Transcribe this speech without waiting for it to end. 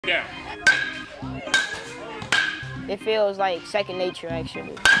Yeah. It feels like second nature,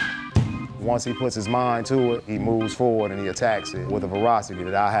 actually. Once he puts his mind to it, he moves forward and he attacks it with a veracity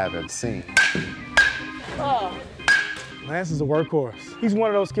that I haven't seen. Oh. Lance is a workhorse. He's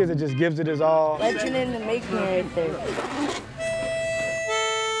one of those kids that just gives it his all. Legend in the making right there.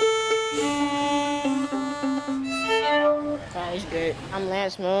 That's good. I'm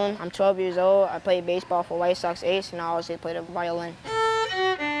Lance Moon. I'm 12 years old. I play baseball for White Sox Ace, and I also play the violin.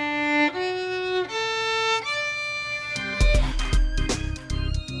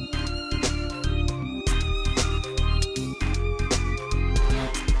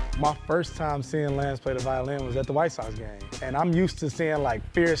 My first time seeing Lance play the violin was at the White Sox game. And I'm used to seeing like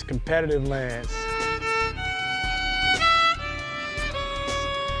fierce, competitive Lance.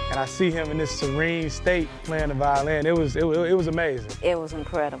 And I see him in this serene state playing the violin. It was amazing. It was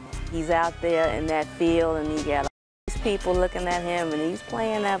incredible. He's out there in that field and he got all these people looking at him and he's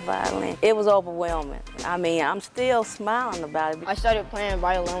playing that violin. It was overwhelming. I mean, I'm still smiling about it. I started playing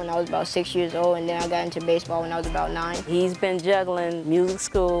violin when I was about 6 years old, and then I got into baseball when I was about 9. He's been juggling music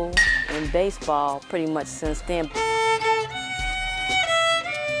school and baseball pretty much since then.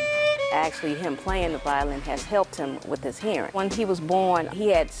 Actually, him playing the violin has helped him with his hearing. When he was born, he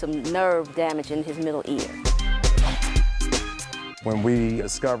had some nerve damage in his middle ear. When we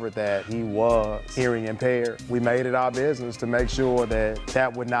discovered that he was hearing impaired, we made it our business to make sure that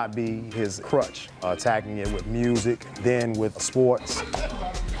that would not be his crutch, attacking it with music, then with sports.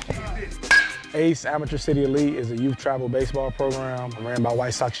 Ace Amateur City Elite is a youth travel baseball program ran by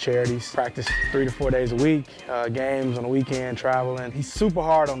White Sox charities. Practice 3 to 4 days a week, games on the weekend, traveling. He's super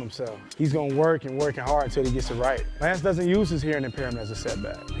hard on himself. He's gonna work and working hard until he gets it right. Lance doesn't use his hearing impairment as a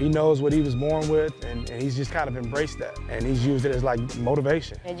setback. He knows what he was born with, and he's just kind of embraced that. And he's used it as like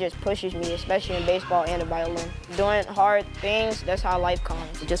motivation. It just pushes me, especially in baseball and the violin. Doing hard things, that's how life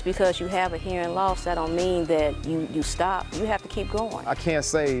comes. Just because you have a hearing loss, that don't mean that you stop. You have to keep going. I can't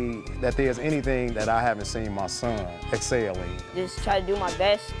say that there's anything that I haven't seen my son excel in. Just try to do my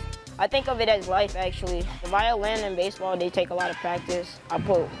best. I think of it as life, actually. The violin and baseball, they take a lot of practice. I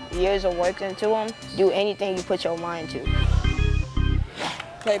put years of work into them. Do anything you put your mind to.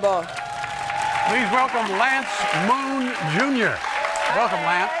 Play ball. Please welcome Lance Moon Jr. Welcome,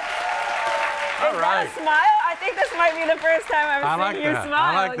 Lance. All right. Is that a smile? I think this might be the first time I've seen you smile.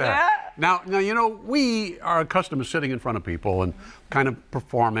 I like that. Yeah? Now, you know, we are accustomed to sitting in front of people and kind of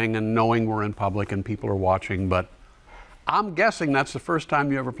performing and knowing we're in public and people are watching, but I'm guessing that's the first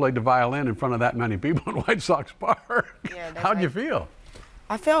time you ever played the violin in front of that many people in White Sox Park. Yeah, How'd you feel?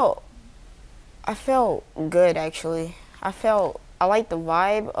 I felt good, actually. I liked the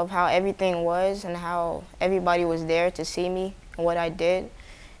vibe of how everything was and how everybody was there to see me and what I did.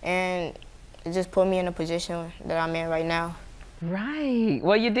 And it just put me in a position that I'm in right now. Right.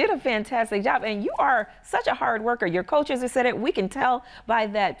 Well, you did a fantastic job, and you are such a hard worker. Your coaches have said it. We can tell by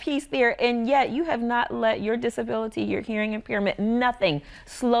that piece there, and yet you have not let your disability, your hearing impairment, nothing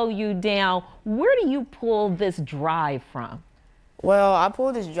slow you down. Where do you pull this drive from? Well, I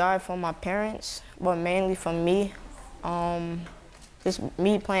pulled this drive from my parents, but mainly from me. Just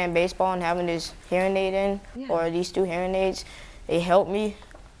me playing baseball and having this hearing aid in, or these 2 hearing aids, they helped me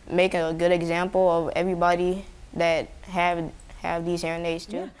make a good example of everybody that have these hearing aids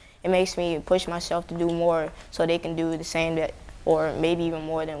too. Yeah. It makes me push myself to do more so they can do the same, or maybe even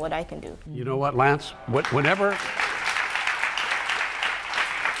more than what I can do. You know what, Lance? Whenever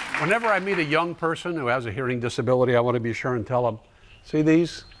I meet a young person who has a hearing disability, I want to be sure and tell them, see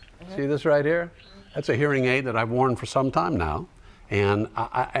these? See this right here? That's a hearing aid that I've worn for some time now. And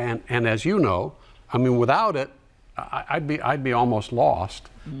as you know, I mean, without it, I'd be almost lost.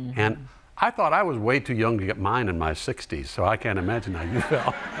 Mm-hmm. And I thought I was way too young to get mine in my 60s, so I can't imagine how you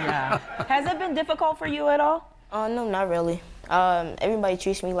felt. Yeah. Has it been difficult for you at all? No, not really. Everybody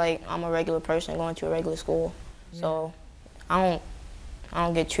treats me like I'm a regular person going to a regular school. Yeah. So I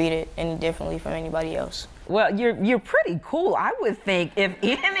don't get treated any differently from anybody else. Well, you're pretty cool. I would think, if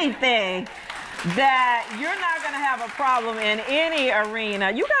anything, that you're not going to have a problem in any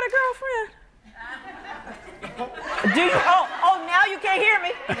arena. You got a girlfriend? Do you? Oh, now you can't hear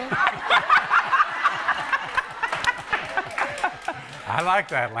me. I like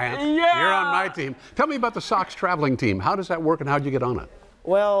that, Lance. Yeah. You're on my team. Tell me about the Sox traveling team. How does that work and how'd you get on it?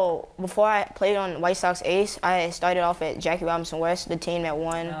 Well, before I played on White Sox Ace, I started off at Jackie Robinson West, the team that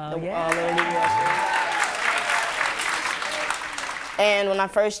won the Little League West. And when I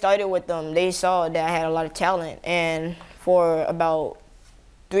first started with them, they saw that I had a lot of talent. And for about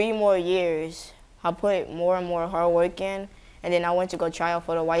 3 more years, I put more and more hard work in, and then I went to go try out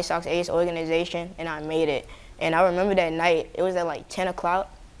for the White Sox Ace organization, and I made it. And I remember that night, it was at like 10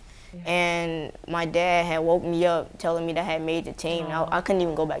 o'clock, And my dad had woke me up telling me that I had made the team. I couldn't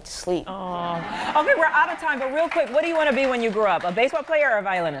even go back to sleep. Oh. Okay, we're out of time, but real quick, what do you want to be when you grow up? A baseball player or a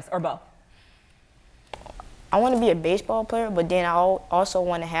violinist, or both? I want to be a baseball player, but then I also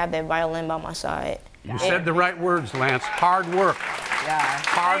want to have that violin by my side. You said the right words, Lance. Hard work. Yeah.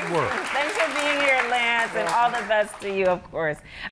 Hard work. Thanks for being here, Lance, and all the best to you, of course.